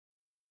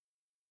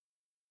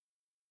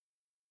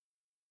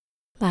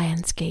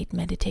Lion's Gate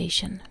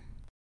Meditation.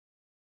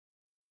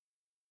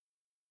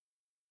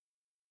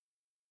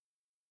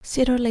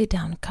 Sit or lay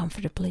down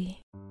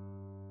comfortably.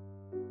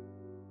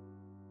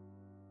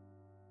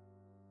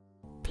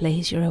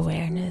 Place your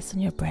awareness on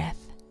your breath.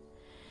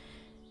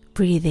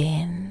 Breathe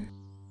in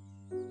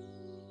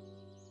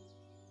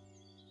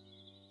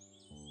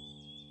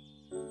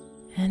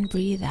and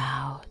breathe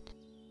out.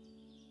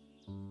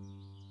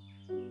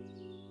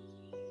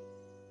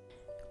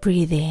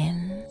 Breathe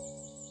in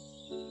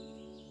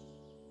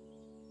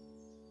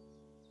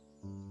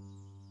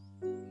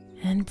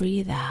and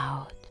breathe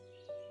out.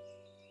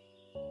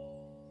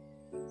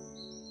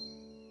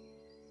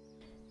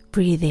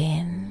 Breathe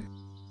in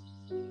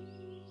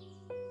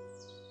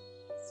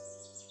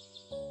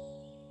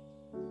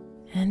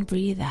and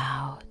breathe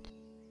out.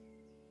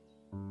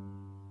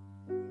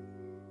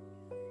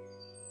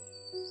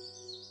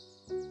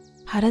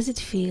 How does it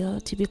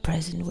feel to be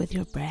present with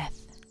your breath?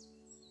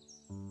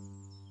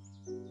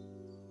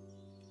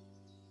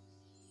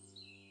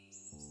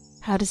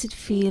 How does it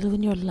feel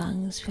when your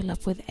lungs fill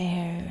up with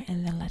air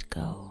and then let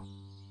go?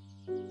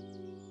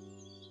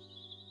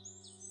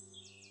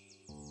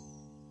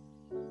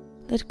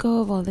 Let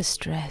go of all the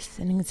stress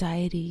and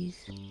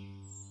anxieties.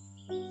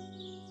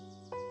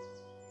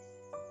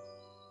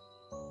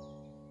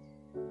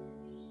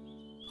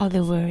 All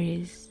the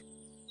worries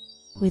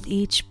with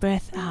each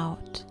breath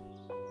out.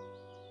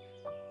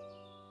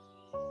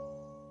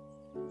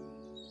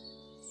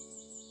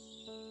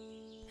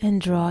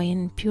 And draw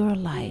in pure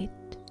light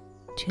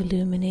to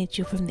illuminate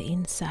you from the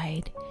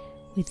inside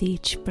with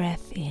each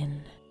breath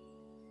in.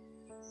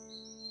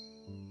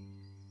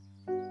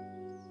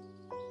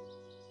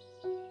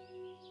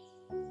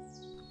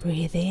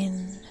 Breathe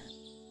in.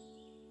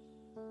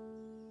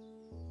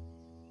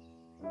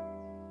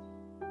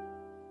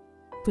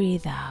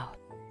 Breathe out.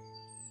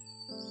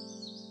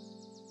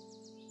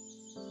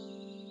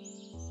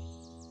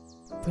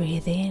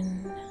 Breathe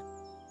in.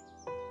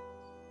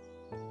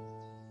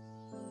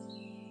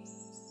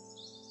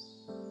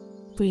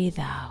 Breathe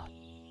out.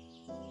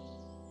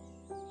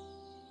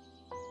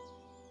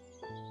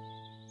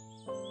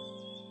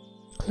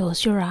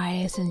 Close your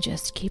eyes and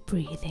just keep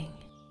breathing.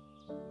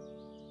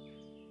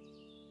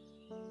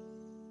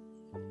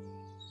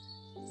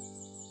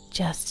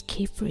 Just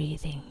keep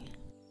breathing.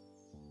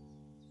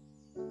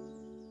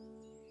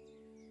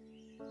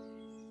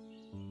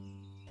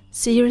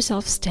 See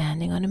yourself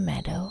standing on a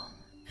meadow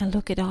and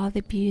look at all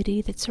the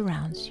beauty that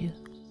surrounds you.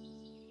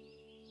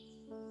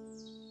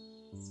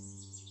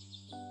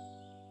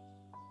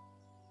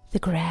 The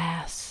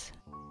grass,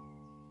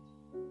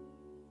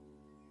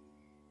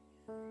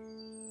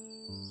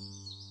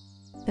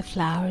 the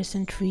flowers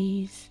and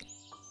trees,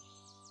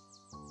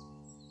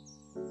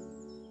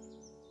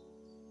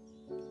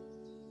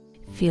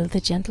 feel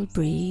the gentle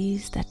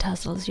breeze that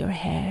tussles your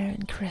hair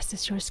and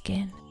caresses your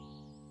skin.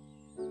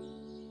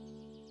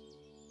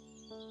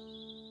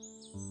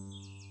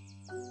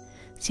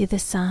 See the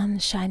sun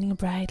shining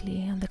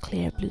brightly on the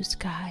clear blue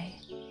sky,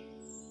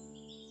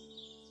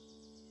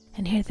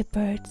 and hear the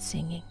birds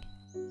singing.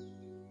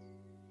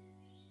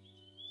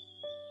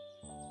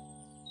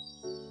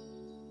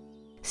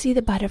 See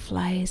the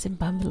butterflies and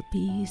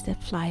bumblebees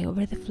that fly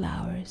over the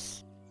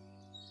flowers,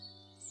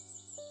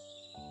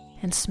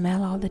 and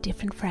smell all the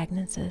different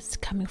fragrances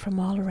coming from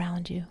all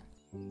around you.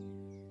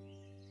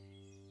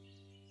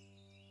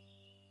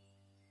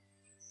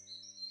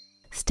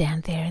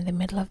 Stand there in the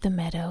middle of the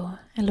meadow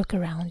and look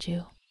around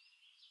you.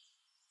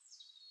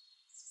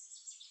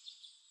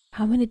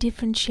 How many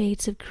different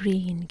shades of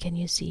green can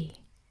you see?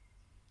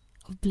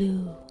 Of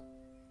blue,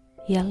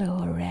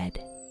 yellow, or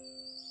red?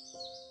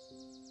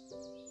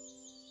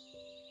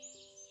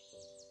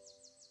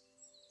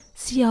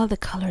 See all the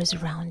colors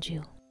around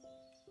you.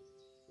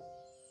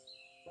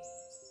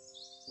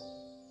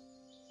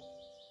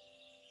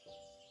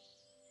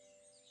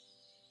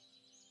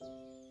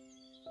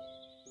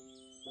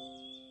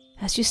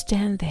 As you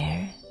stand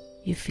there,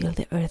 you feel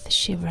the earth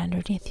shiver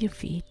underneath your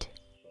feet.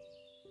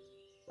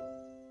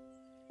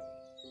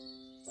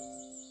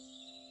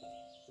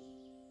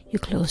 You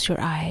close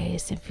your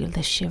eyes and feel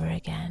the shiver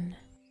again.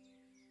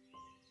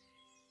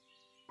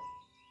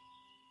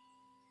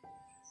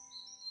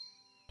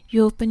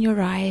 You open your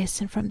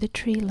eyes, and from the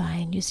tree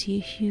line you see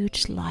a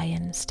huge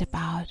lion step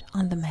out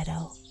on the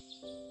meadow.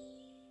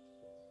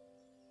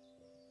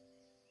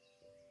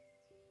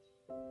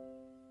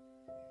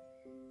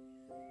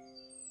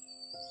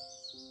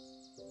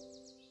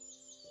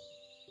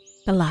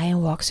 The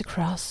lion walks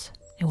across,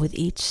 and with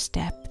each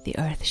step the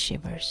earth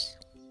shivers.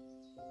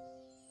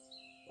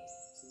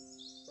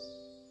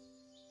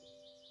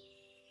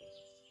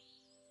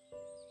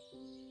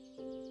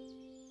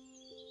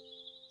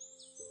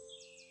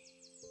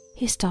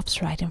 He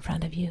stops right in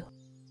front of you.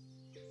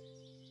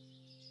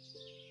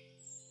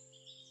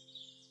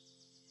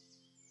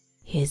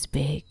 He is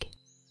big,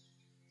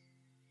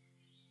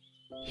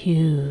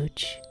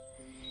 huge.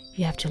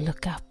 You have to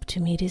look up to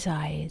meet his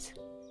eyes.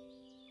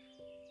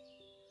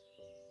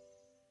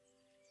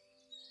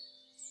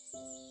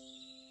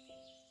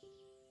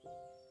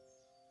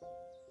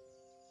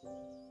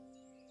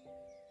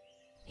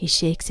 He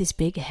shakes his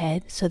big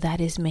head so that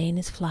his mane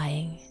is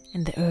flying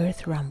and the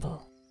earth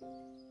rumble.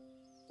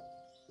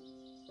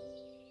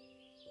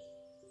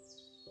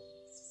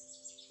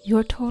 You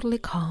are totally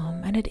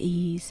calm and at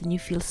ease, and you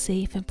feel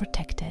safe and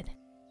protected.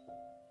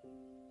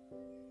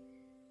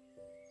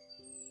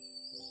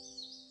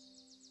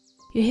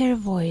 You hear a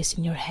voice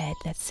in your head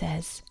that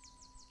says,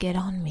 "Get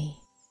on me,"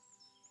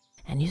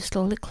 and you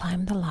slowly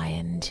climb the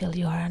lion until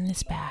you are on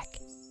his back.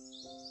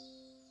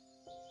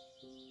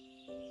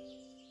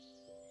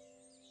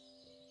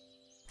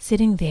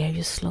 Sitting there,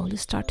 you slowly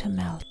start to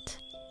melt,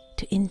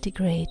 to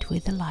integrate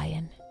with the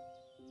lion.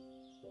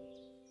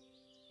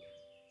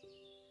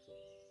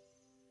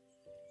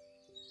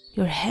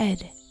 Your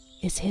head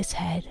is his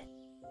head.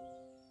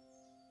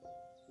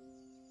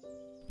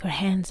 Your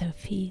hands and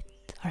feet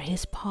are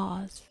his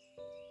paws.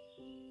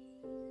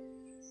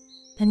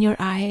 And your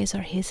eyes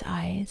are his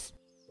eyes.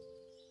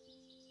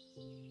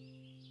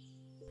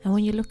 And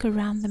when you look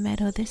around the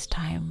meadow this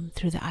time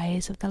through the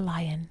eyes of the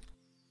lion,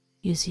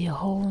 you see a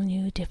whole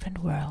new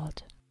different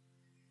world.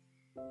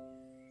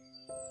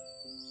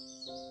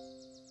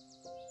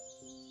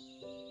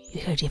 You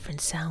hear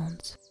different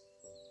sounds.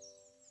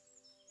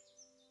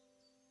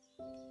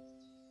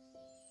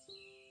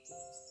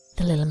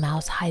 The little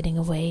mouse hiding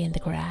away in the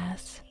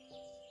grass.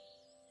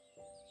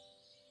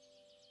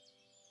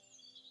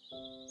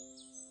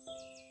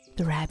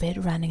 The rabbit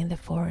running in the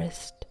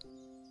forest.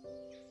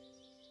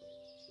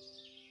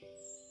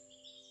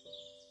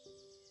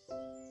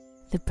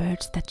 The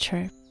birds that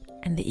chirp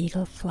and the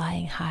eagle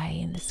flying high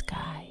in the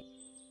sky.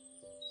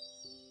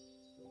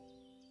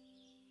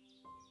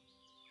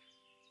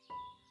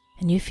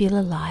 And you feel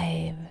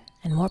alive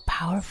and more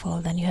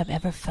powerful than you have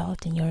ever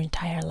felt in your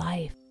entire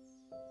life.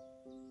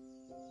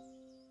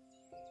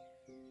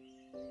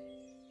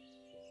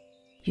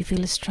 You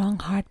feel a strong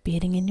heart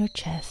beating in your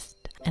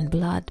chest and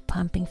blood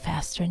pumping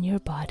faster in your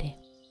body.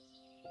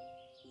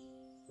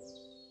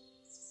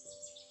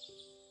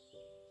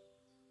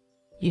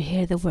 You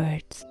hear the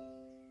words,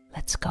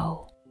 "Let's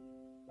go."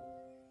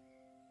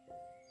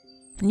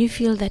 And you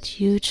feel that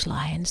huge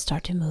lion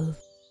start to move.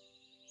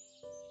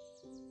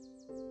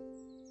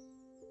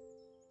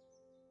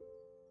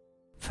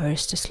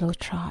 First a slow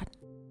trot.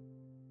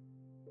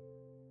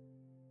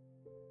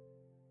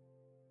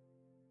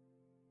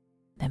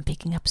 Then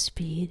picking up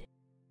speed,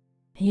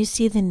 and you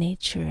see the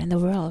nature and the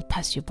world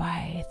pass you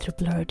by through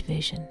blurred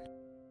vision.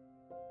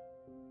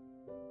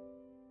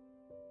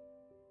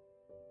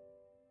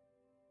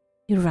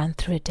 You run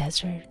through a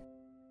desert,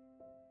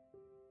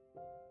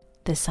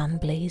 the sun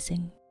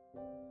blazing.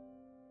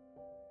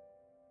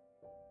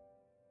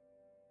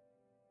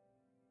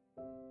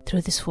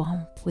 Through the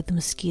swamp with the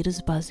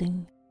mosquitoes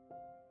buzzing.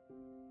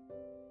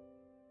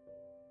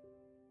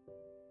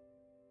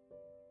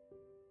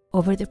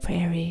 Over the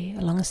prairie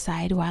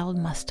alongside wild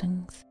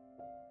mustangs.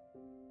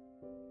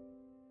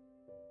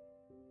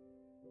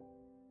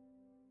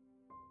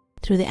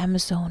 Through the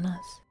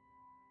Amazonas.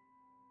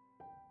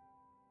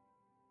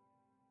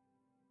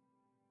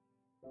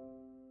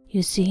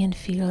 You see and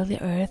feel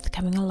the earth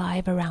coming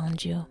alive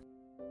around you.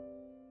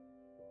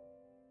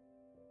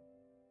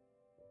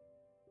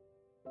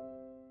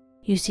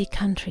 You see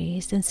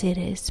countries and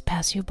cities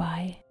pass you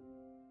by.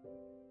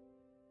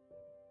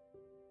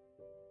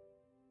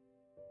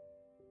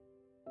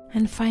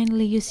 And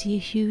finally you see a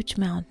huge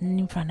mountain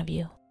in front of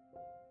you.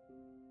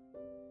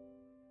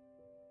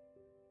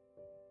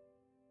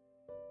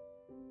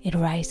 It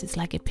rises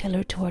like a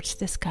pillar towards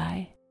the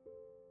sky.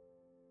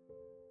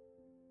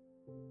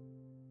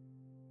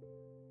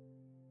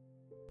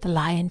 The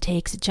lion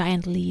takes a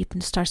giant leap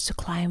and starts to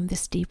climb the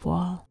steep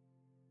wall.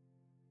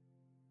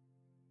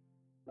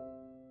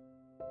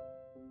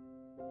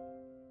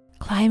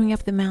 Climbing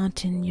up the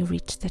mountain, you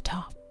reach the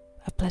top,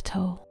 a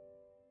plateau.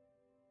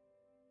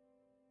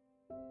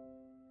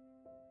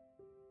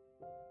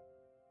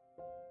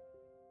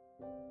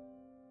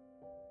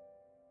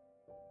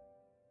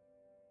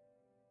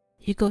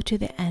 You go to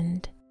the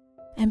end,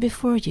 and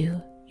before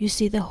you, you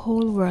see the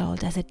whole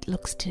world as it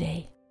looks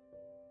today.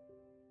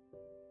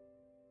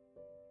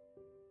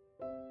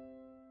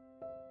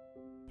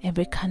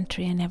 Every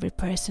country and every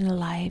person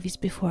alive is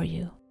before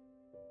you.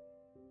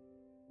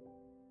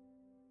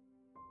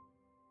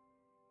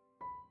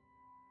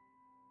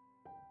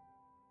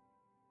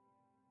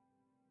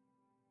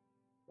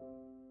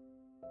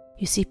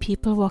 You see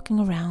people walking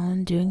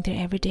around doing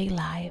their everyday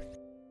life.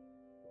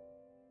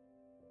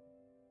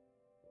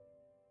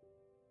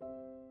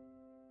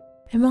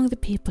 Among the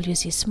people you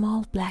see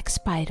small black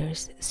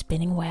spiders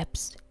spinning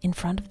webs in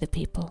front of the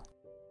people,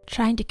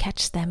 trying to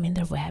catch them in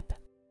their web.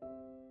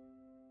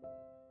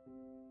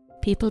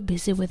 People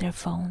busy with their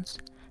phones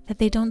that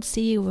they don't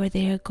see where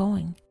they are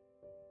going.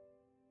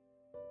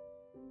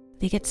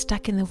 They get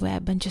stuck in the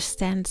web and just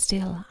stand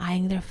still,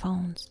 eyeing their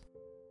phones.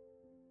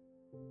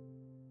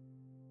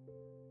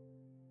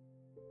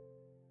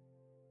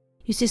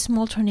 You see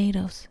small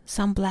tornadoes,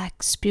 some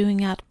black,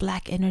 spewing out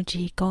black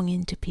energy going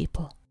into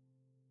people.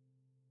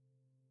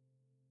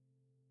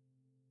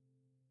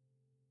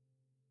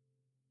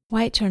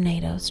 White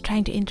tornadoes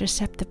trying to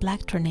intercept the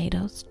black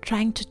tornadoes,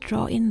 trying to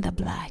draw in the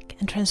black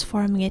and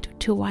transforming it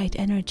to white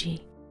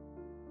energy.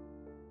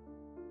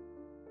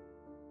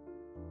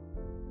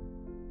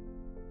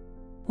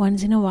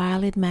 Once in a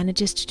while it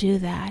manages to do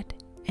that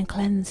and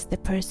cleanse the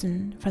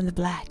person from the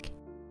black.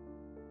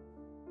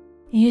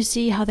 And you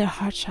see how their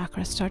heart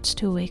chakra starts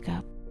to wake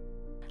up,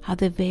 how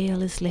the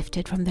veil is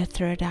lifted from their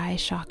third eye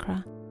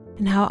chakra,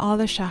 and how all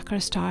the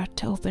chakras start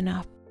to open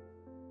up.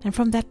 And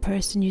from that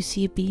person you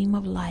see a beam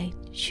of light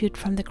shoot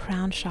from the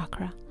crown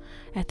chakra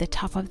at the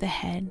top of the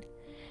head,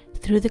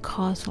 through the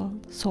causal,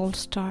 soul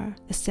star,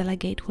 the Stella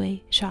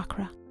Gateway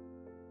chakra.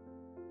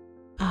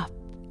 Up,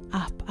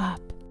 up,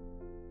 up,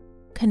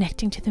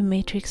 connecting to the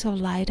matrix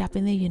of light up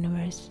in the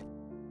universe.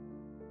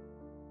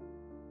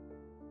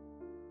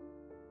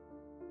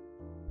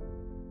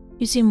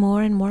 You see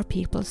more and more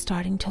people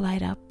starting to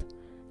light up,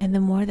 and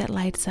the more that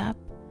lights up,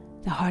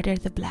 the harder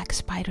the black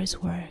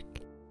spiders work,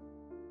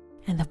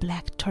 and the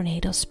black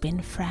tornadoes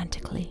spin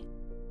frantically.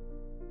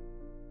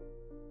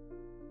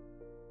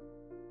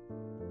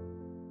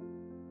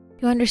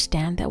 You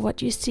understand that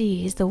what you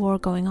see is the war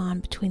going on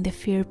between the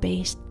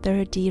fear-based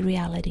 3D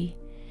reality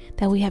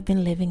that we have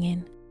been living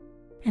in,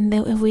 and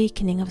the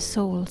awakening of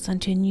souls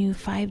unto a new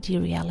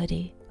 5D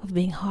reality of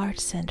being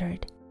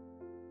heart-centered.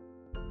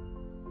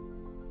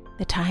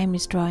 The time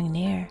is drawing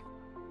near,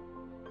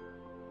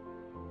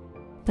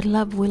 but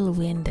love will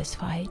win this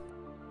fight.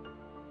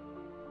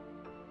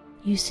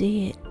 You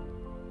see it,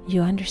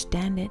 you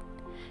understand it,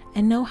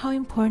 and know how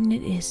important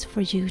it is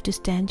for you to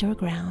stand your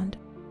ground,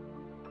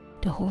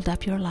 to hold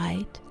up your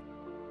light,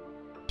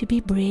 to be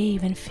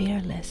brave and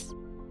fearless,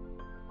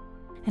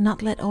 and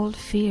not let old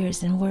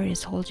fears and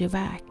worries hold you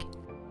back,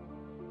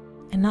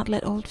 and not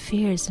let old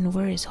fears and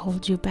worries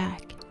hold you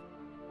back.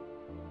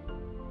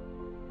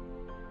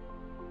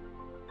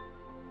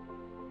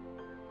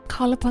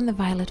 Call upon the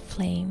violet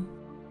flame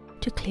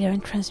to clear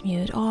and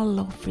transmute all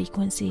low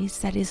frequencies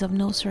that is of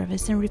no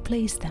service and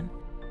replace them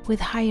with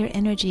higher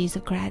energies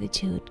of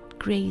gratitude,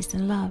 grace,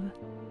 and love.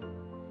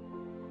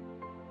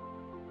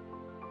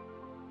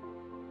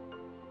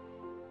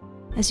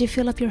 As you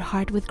fill up your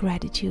heart with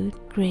gratitude,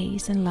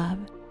 grace, and love,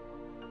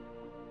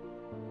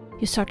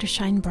 you start to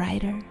shine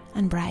brighter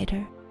and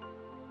brighter.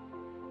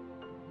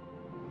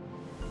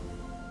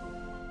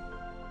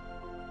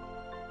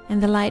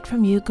 And the light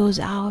from you goes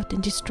out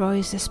and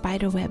destroys the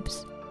spider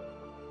webs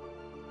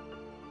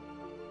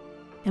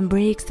and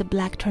breaks the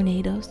black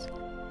tornadoes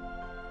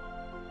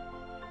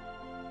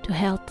to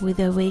help with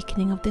the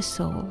awakening of the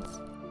souls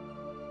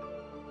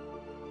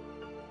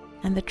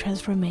and the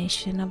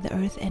transformation of the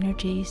earth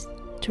energies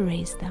to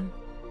raise them.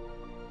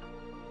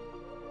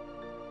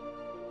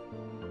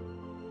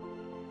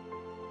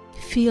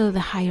 Feel the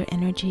higher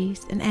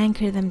energies and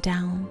anchor them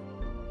down.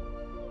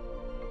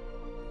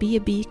 Be a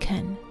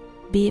beacon.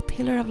 Be a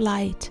pillar of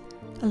light,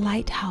 a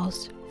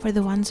lighthouse for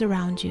the ones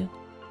around you.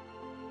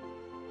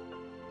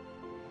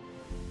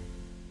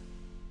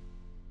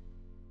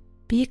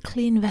 Be a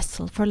clean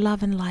vessel for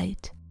love and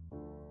light.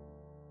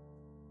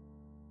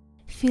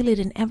 Feel it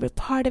in every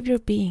part of your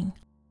being.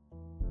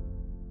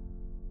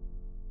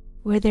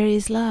 Where there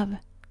is love,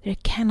 there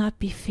cannot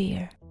be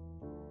fear.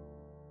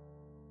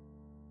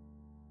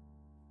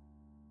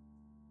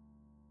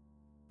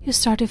 You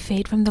start to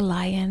fade from the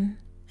lion,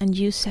 and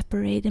you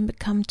separate and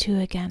become two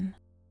again.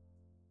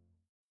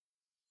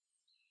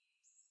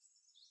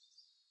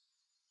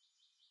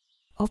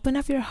 Open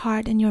up your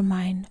heart and your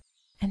mind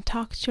and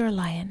talk to your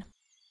lion.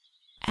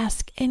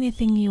 Ask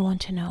anything you want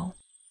to know.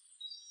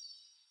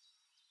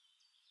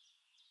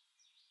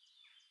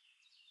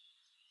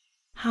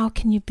 How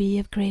can you be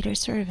of greater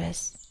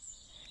service?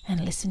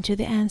 And listen to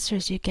the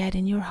answers you get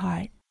in your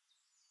heart.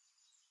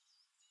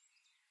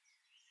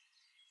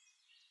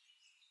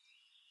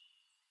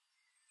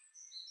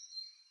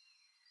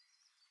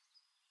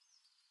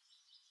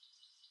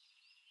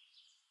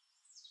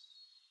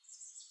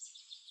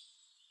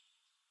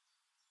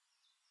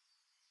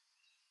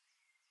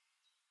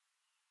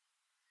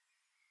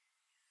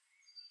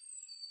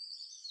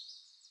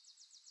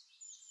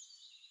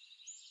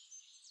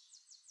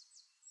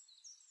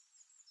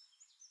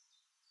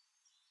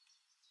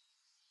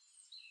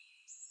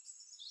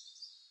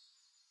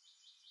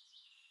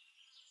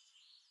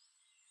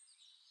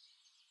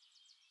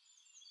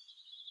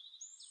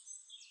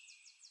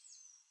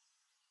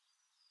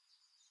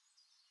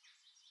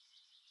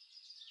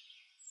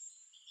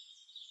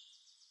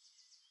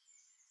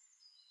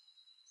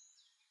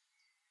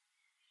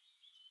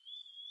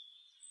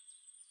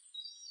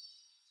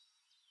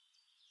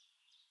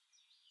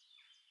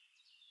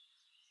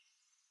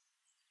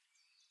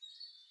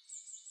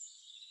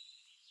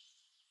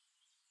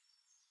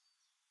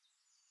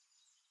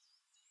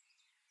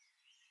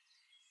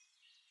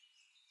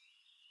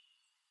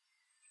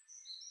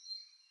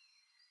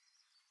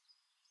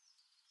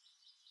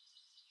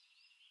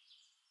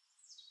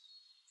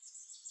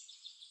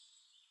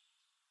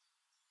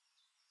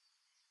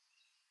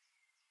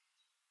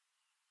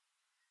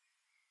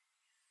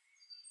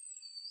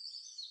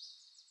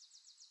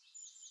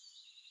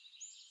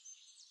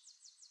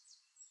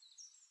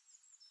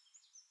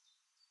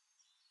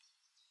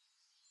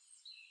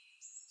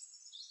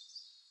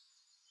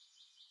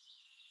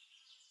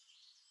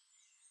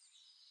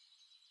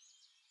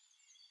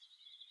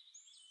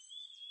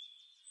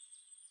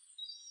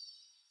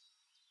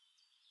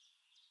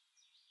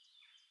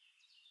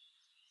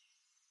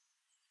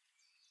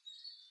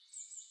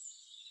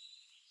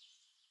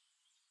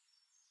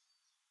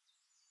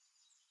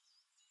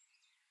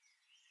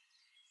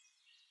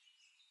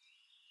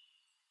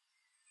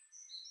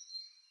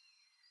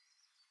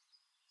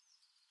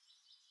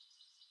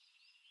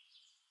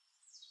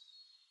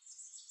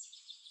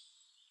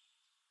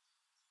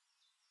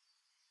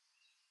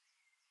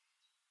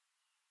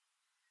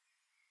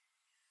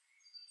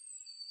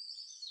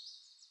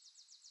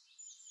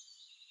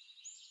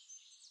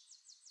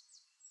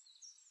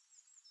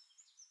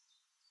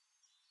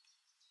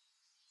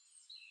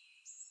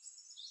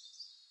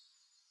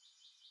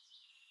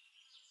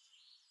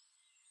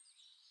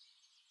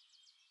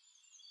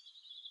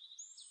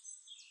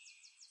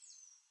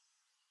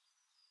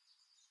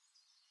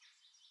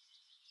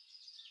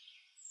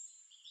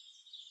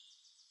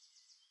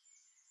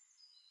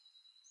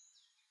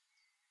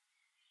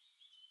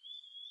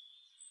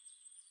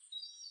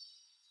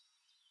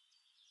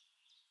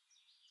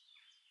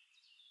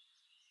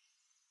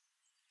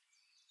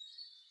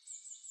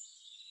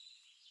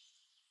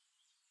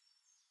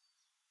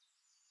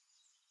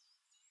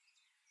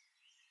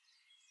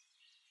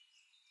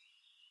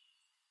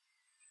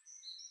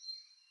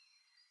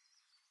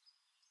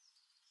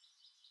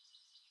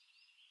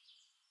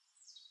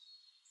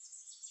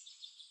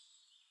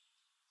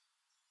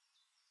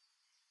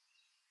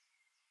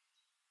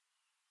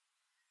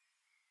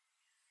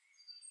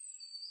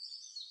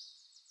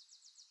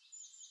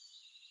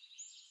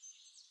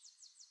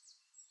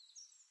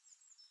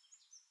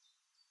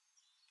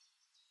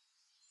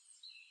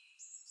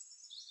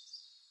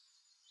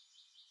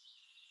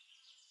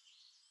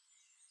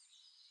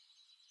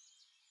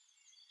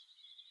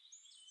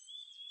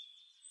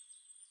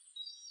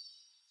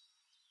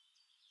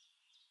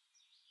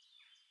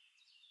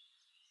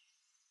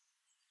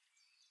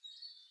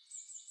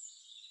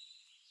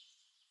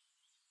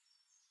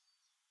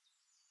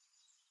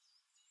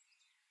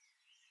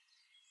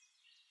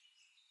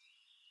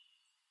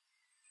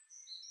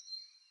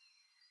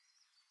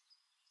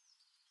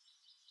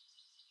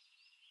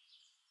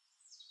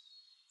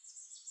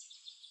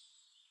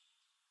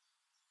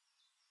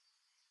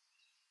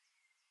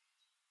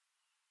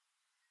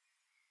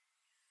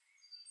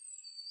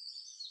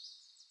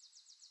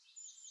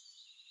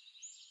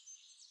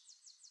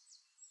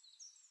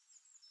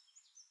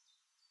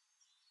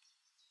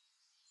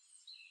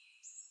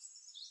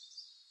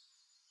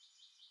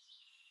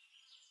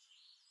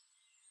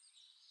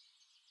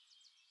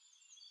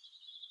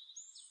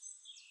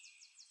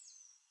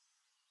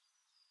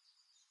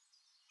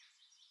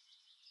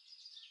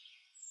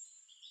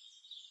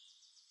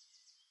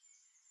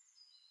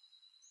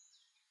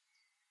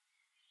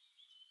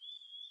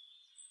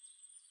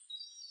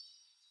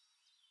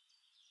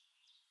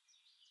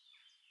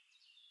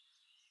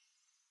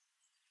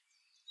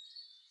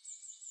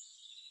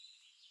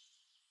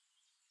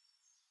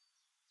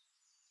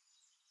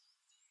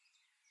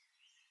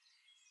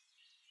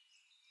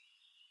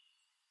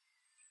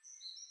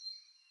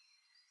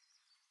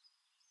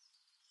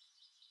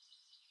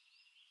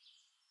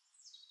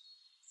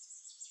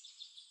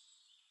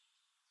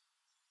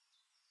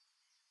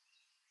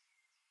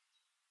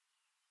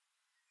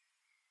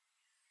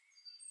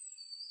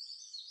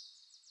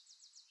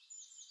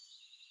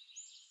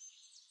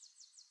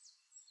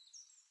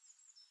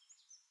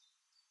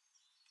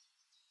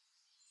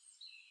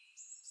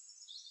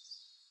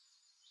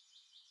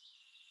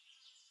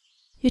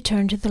 You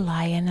turn to the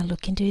lion and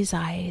look into his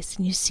eyes,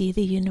 and you see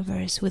the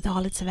universe with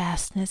all its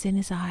vastness in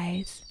his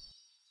eyes.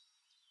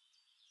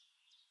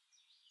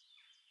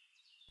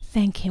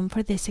 Thank him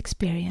for this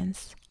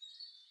experience.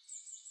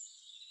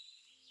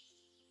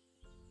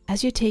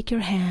 As you take your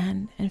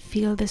hand and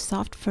feel the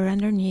soft fur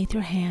underneath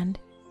your hand,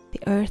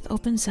 the earth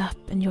opens up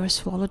and you are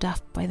swallowed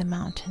up by the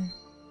mountain.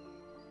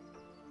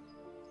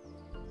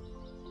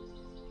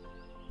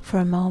 For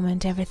a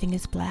moment, everything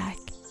is black.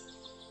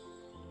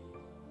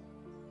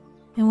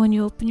 And when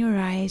you open your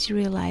eyes, you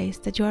realize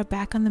that you are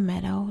back on the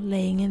meadow,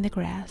 laying in the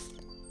grass.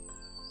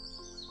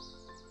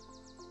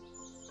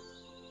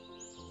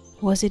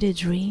 Was it a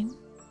dream?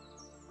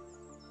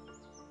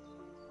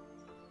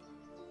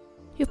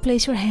 You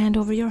place your hand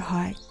over your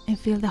heart and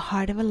feel the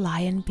heart of a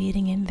lion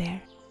beating in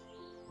there.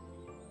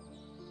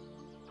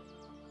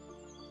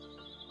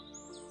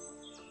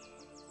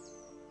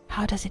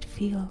 How does it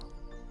feel?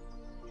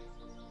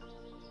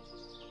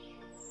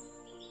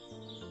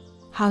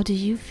 How do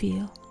you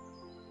feel?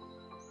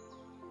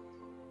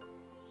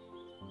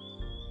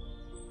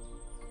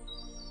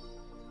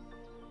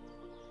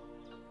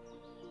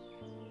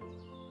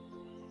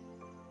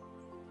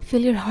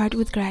 Fill your heart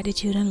with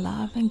gratitude and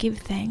love and give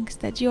thanks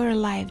that you are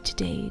alive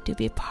today to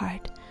be a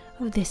part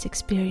of this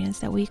experience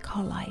that we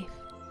call life.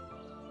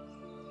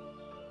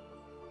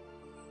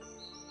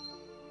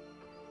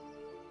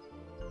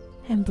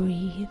 And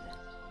breathe.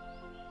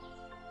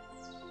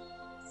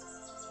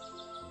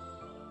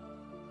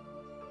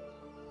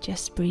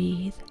 Just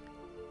breathe.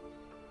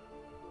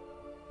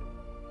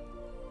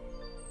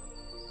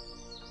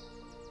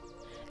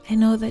 And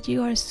know that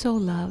you are so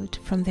loved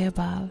from the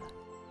above.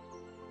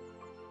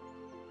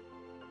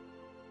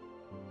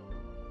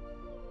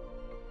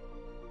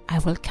 I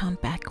will count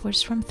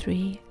backwards from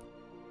 3.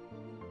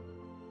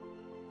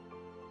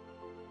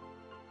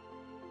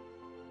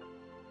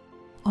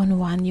 On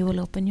 1, you will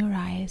open your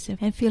eyes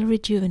and feel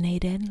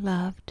rejuvenated,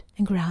 loved,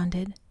 and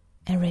grounded,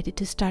 and ready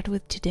to start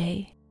with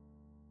today.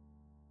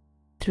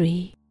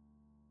 3,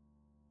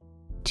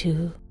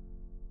 2,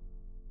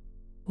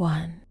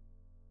 1.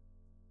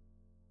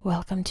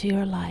 Welcome to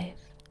your life.